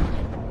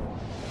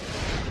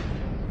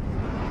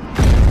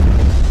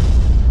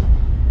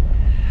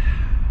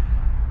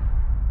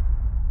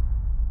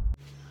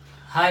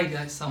Hi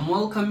guys, I'm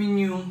welcoming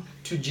you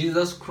to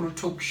Jesus Crew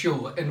Talk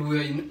Show, and we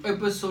are in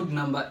episode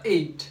number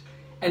 8.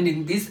 And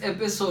in this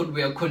episode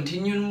we are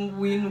continuing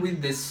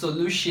with the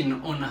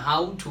solution on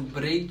how to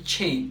break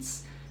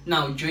chains.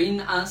 Now join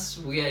us,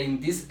 we are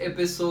in this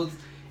episode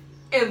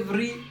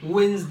every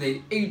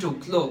Wednesday 8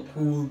 o'clock.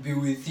 We will be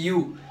with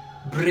you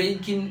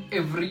breaking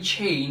every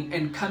chain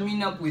and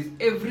coming up with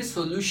every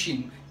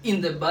solution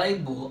in the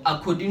Bible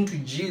according to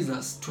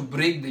Jesus to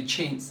break the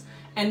chains.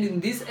 And in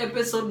this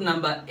episode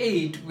number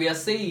 8, we are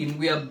saying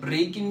we are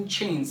breaking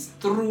chains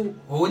through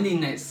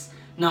holiness.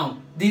 Now,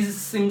 this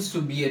seems to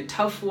be a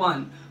tough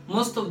one.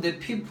 Most of the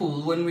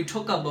people, when we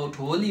talk about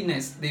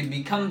holiness, they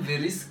become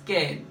very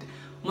scared.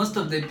 Most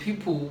of the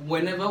people,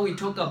 whenever we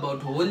talk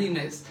about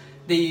holiness,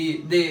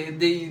 they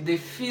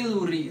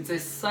feel it's a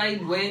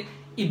side where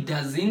it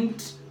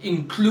doesn't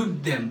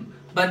include them,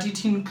 but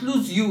it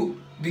includes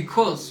you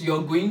because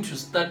you're going to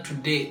start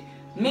today.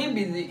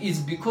 Maybe it's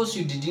because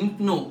you didn't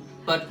know,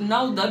 but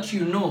now that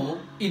you know,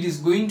 it is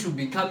going to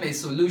become a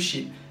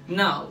solution.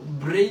 Now,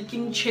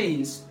 breaking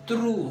chains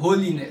through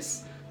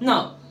holiness.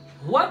 Now,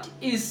 what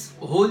is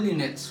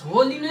holiness?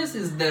 Holiness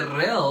is the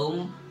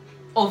realm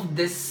of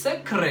the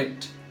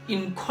sacred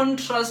in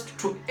contrast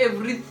to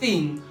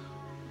everything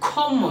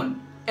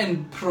common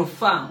and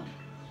profound.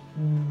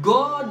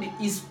 God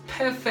is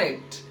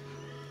perfect.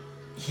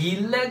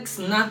 He lacks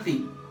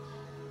nothing.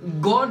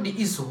 God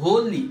is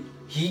holy.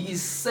 He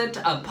is set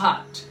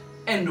apart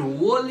and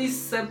wholly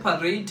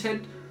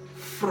separated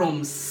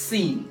from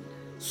sin.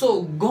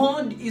 So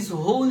God is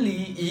holy.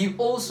 He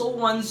also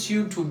wants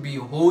you to be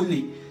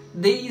holy.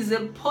 There is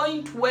a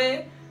point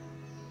where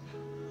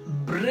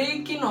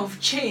breaking of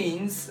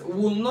chains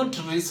will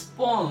not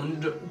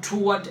respond to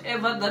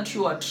whatever that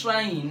you are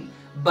trying,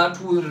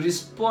 but will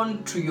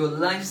respond to your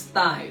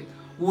lifestyle,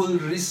 will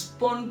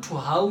respond to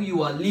how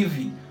you are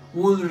living,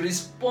 will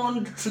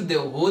respond to the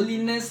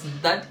holiness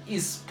that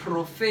is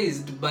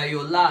professed by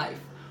your life,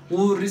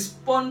 will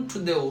respond to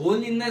the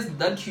holiness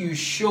that you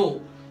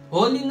show.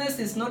 Holiness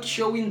is not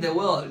showing the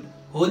world.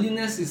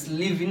 Holiness is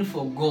living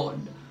for God.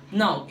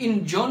 Now,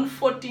 in John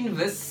 14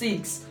 verse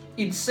 6,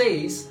 it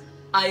says,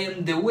 I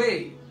am the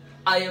way,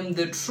 I am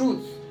the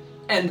truth,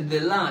 and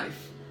the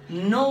life.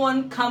 No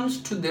one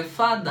comes to the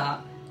Father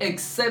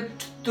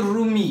except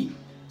through me.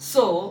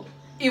 So,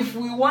 if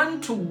we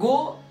want to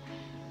go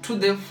to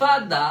the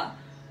Father,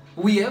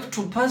 we have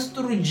to pass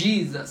through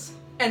Jesus,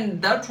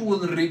 and that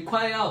will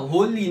require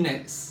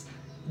holiness.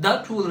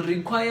 That will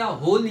require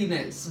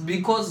holiness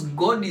because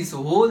God is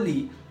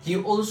holy. He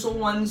also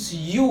wants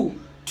you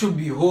to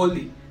be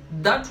holy.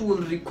 That will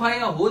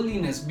require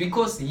holiness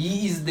because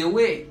He is the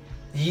way,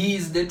 He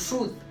is the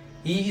truth,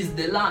 He is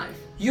the life.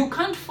 You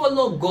can't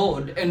follow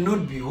God and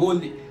not be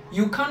holy.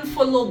 You can't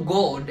follow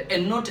God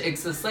and not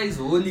exercise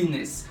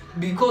holiness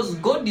because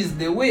God is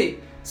the way.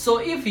 So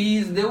if He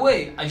is the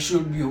way, I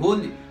should be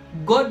holy.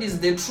 God is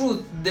the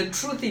truth. The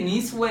truth in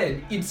His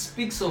word, it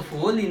speaks of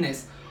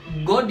holiness.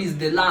 God is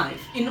the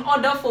life. In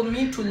order for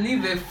me to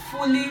live a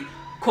fully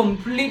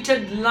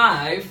completed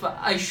life,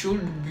 I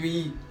should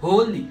be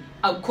holy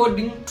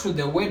according to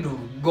the word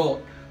of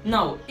God.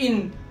 Now,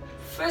 in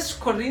 1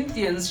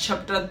 Corinthians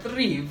chapter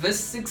 3, verse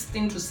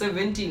 16 to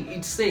 17,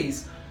 it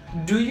says,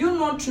 do you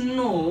not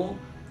know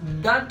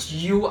that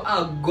you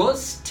are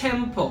God's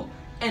temple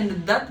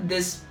and that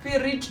the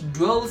Spirit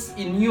dwells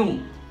in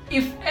you?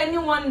 If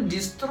anyone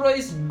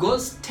destroys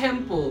God's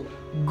temple,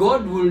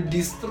 God will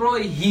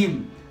destroy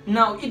him.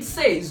 Now it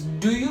says,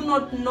 do you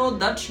not know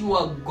that you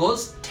are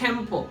God's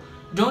temple?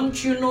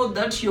 Don't you know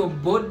that your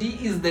body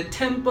is the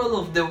temple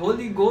of the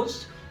Holy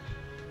Ghost?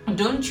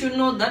 Don't you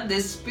know that the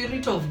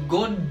Spirit of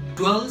God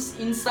dwells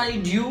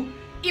inside you?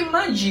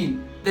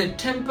 Imagine the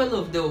temple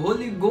of the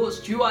Holy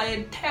Ghost. You are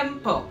a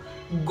temple.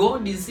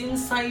 God is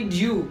inside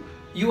you.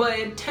 You are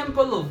a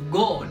temple of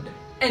God.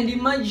 And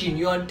imagine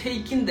you are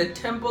taking the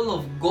temple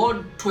of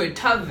God to a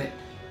tavern.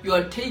 You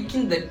are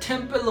taking the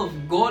temple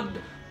of God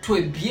to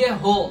a beer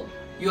hall.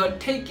 You are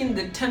taking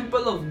the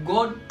temple of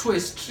God to a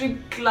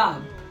strip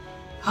club.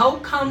 How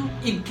can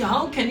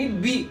it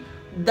be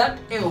that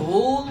a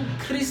whole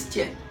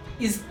Christian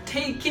is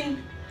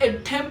taking a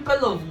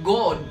temple of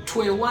God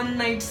to a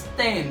one-night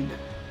stand?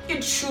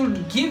 It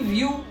should give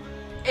you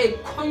a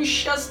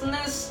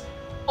consciousness,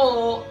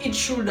 or it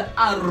should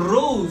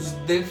arouse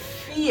the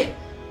fear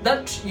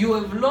that you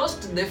have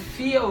lost the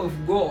fear of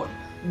God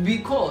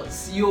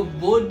because your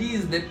body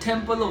is the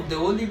temple of the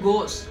Holy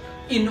Ghost.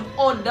 In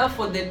order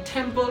for the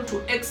temple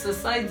to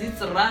exercise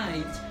its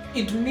rights,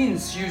 it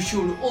means you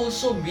should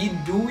also be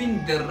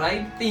doing the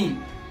right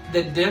thing.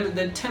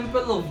 The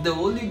temple of the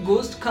Holy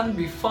Ghost can't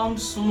be found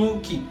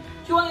smoking.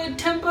 You are a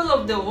temple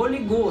of the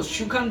Holy Ghost.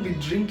 You can't be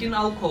drinking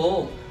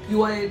alcohol.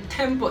 You are a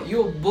temple.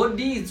 Your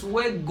body is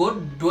where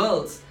God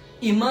dwells.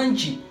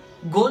 Imagine,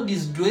 God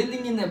is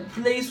dwelling in a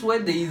place where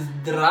there is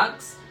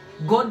drugs.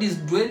 God is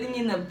dwelling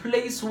in a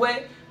place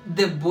where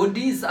the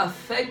body is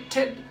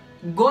affected.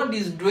 God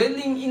is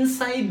dwelling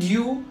inside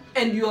you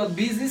and you are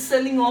busy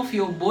selling off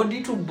your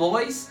body to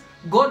boys.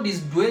 God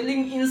is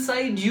dwelling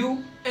inside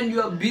you and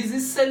you are busy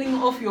selling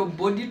off your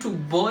body to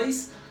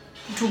boys,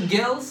 to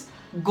girls.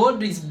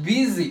 God is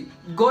busy.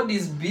 God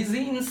is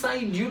busy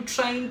inside you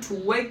trying to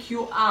work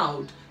you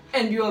out,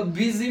 and you are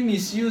busy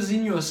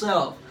misusing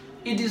yourself.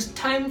 It is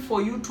time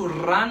for you to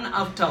run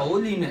after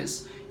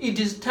holiness. It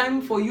is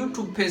time for you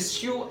to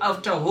pursue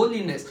after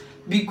holiness,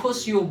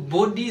 because your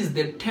body is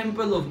the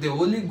temple of the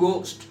Holy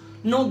Ghost.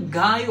 No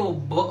guy or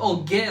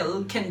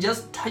girl can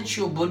just touch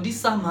your body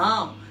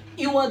somehow.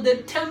 You are the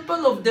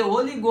temple of the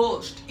Holy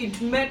Ghost. It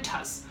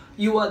matters.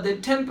 You are the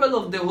temple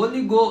of the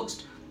Holy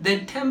Ghost.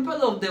 The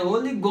temple of the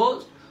Holy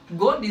Ghost,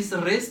 God is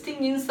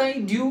resting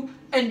inside you,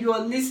 and you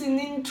are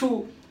listening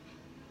to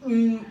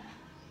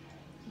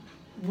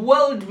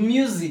world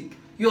music.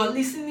 You are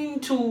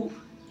listening to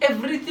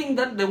everything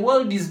that the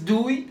world is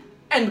doing,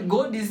 and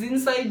God is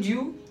inside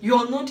you. You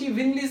are not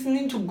even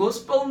listening to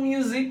gospel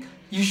music.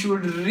 You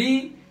should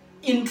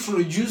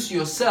reintroduce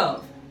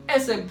yourself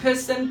as a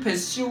person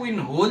pursuing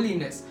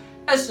holiness,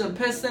 as a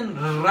person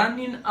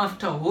running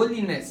after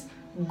holiness.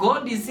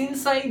 God is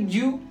inside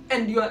you,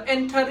 and you are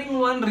entering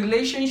one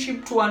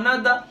relationship to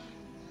another.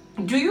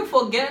 Do you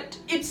forget?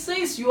 It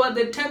says you are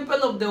the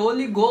temple of the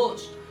Holy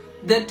Ghost.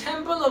 The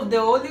temple of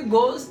the Holy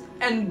Ghost,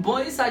 and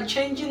boys are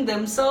changing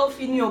themselves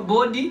in your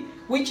body,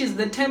 which is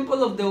the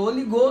temple of the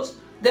Holy Ghost.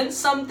 Then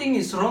something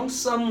is wrong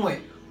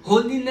somewhere.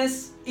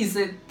 Holiness is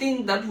a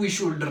thing that we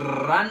should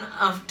run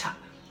after.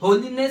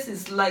 Holiness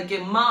is like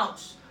a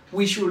mouse.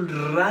 We should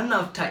run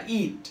after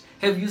it.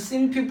 Have you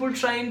seen people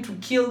trying to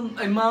kill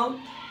a mouse?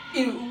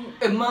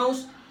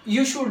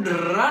 You should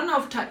run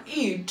after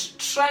it,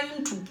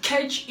 trying to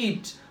catch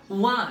it.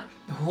 Why?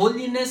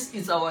 Holiness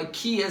is our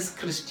key as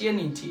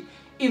Christianity.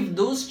 If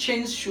those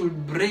chains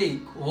should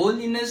break,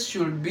 holiness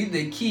should be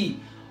the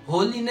key.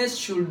 Holiness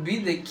should be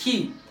the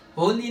key.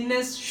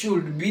 Holiness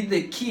should be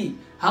the key.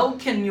 How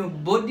can your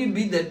body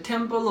be the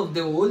temple of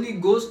the Holy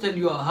Ghost and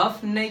you are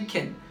half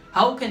naked?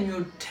 How can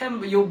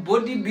your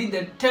body be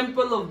the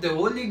temple of the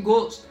Holy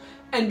Ghost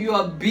and you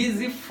are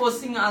busy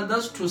forcing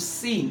others to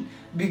sin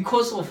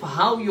because of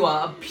how you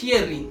are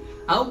appearing?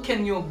 How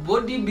can your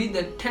body be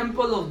the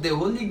temple of the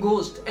Holy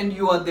Ghost and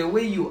you are the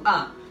way you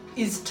are?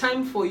 It's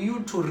time for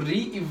you to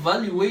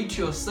reevaluate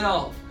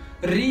yourself.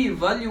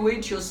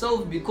 Reevaluate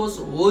yourself, because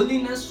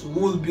holiness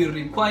will be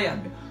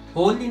required.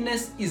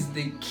 Holiness is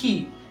the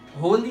key.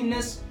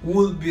 Holiness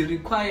will be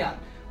required.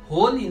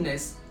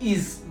 Holiness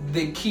is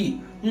the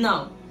key.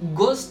 Now,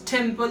 God's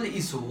temple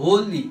is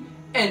holy,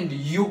 and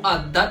you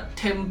are that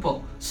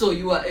temple, so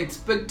you are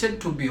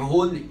expected to be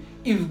holy.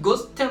 If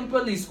God's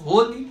temple is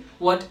holy,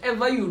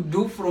 whatever you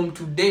do from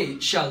today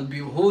shall be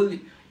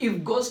holy.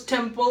 If God's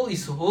temple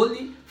is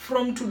holy,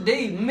 from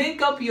today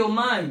make up your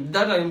mind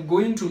that I am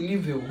going to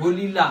live a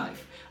holy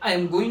life. I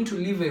am going to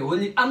live a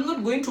holy. I'm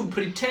not going to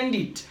pretend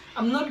it.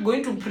 I'm not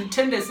going to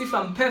pretend as if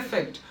I'm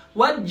perfect.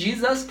 What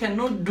Jesus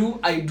cannot do,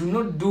 I do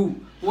not do.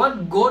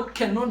 What God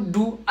cannot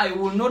do, I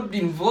will not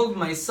involve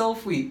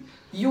myself with.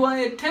 You are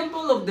a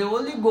temple of the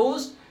Holy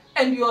Ghost,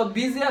 and you are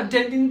busy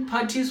attending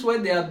parties where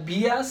there are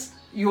beers.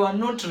 You are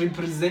not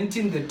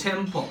representing the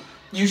temple.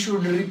 You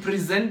should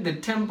represent the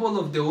temple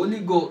of the Holy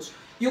Ghost.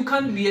 You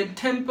can't be a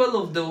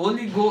temple of the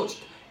Holy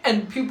Ghost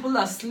and people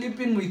are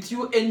sleeping with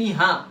you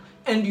anyhow,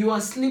 and you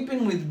are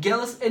sleeping with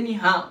girls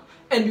anyhow,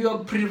 and you are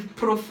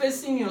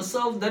professing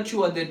yourself that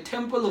you are the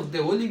temple of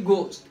the Holy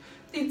Ghost.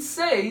 It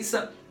says,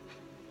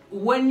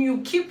 when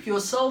you keep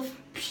yourself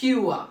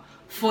pure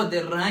for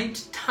the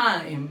right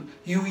time,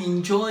 you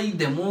enjoy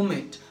the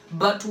moment.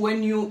 But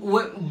when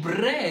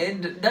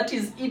bread that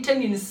is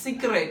eaten in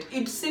secret,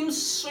 it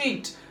seems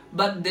sweet,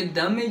 but the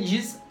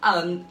damages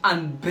are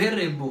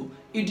unbearable.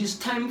 It is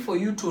time for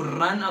you to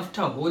run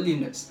after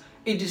holiness.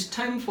 It is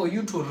time for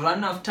you to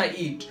run after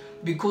it,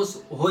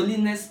 because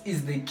holiness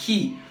is the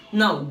key.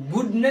 Now,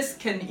 goodness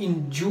can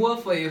endure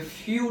for a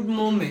few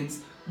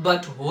moments,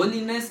 but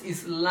holiness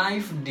is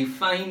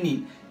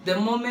life-defining. The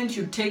moment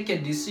you take a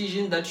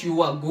decision that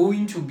you are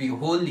going to be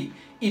holy,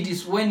 it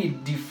is when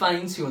it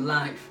defines your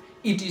life.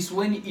 It is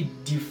when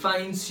it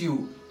defines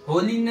you.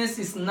 Holiness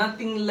is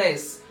nothing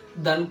less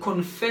than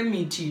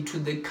conformity to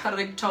the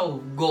character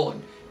of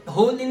God.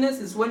 Holiness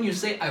is when you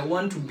say, I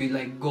want to be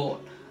like God.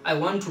 I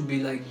want to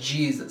be like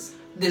Jesus.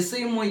 The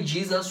same way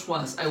Jesus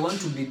was, I want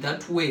to be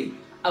that way.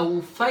 I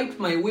will fight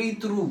my way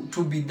through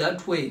to be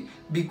that way,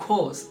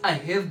 because I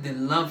have the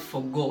love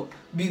for God.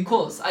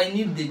 Because I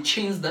need the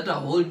chains that are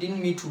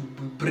holding me to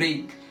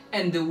break,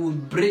 and they will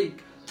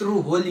break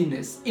through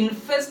holiness. In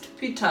 1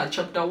 Peter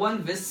chapter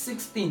 1 verse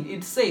 16,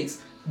 it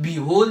says, be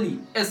holy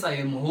as I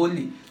am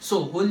holy.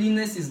 So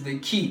holiness is the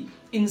key.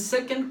 In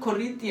 2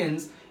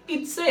 Corinthians,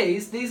 it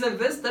says, there is a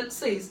verse that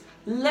says,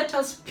 let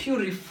us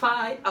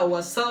purify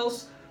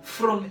ourselves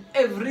from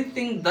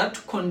everything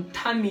that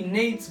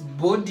contaminates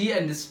body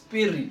and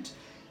spirit.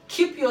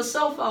 Keep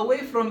yourself away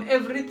from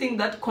everything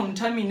that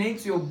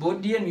contaminates your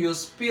body and your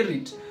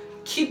spirit.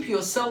 Keep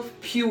yourself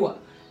pure.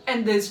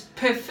 And there's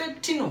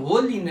perfecting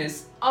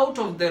holiness out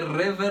of the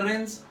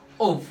reverence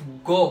of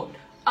God.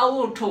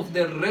 Out of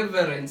the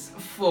reverence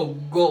for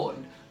God.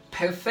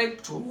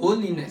 perfect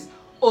holiness.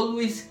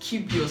 Always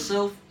keep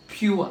yourself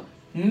pure.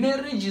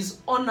 Marriage is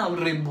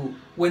honorable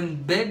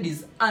when bed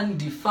is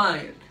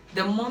undefiled.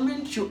 The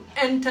moment you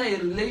enter a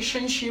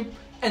relationship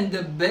and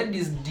the bed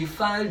is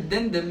defiled,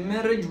 then the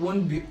marriage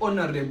won't be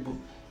honorable.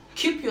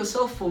 Keep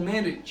yourself for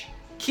marriage.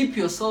 Keep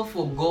yourself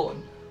for God.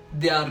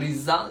 There are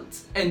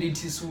results and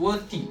it is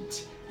worth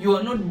it. You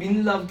are not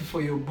being loved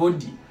for your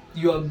body.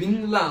 You are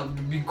being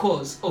loved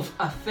because of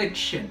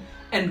affection.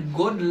 And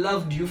God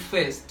loved you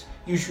first.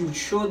 You should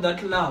show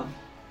that love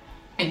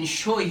and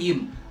show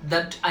Him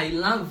that I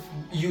love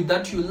you,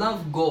 that you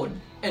love God,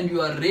 and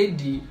you are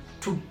ready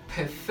to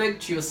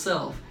perfect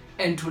yourself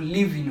and to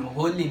live in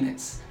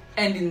holiness.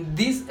 And in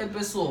this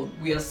episode,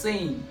 we are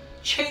saying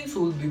chains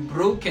will be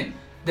broken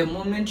the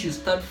moment you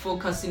start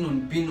focusing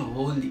on being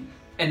holy.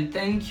 And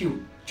thank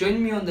you.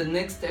 Join me on the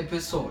next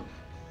episode.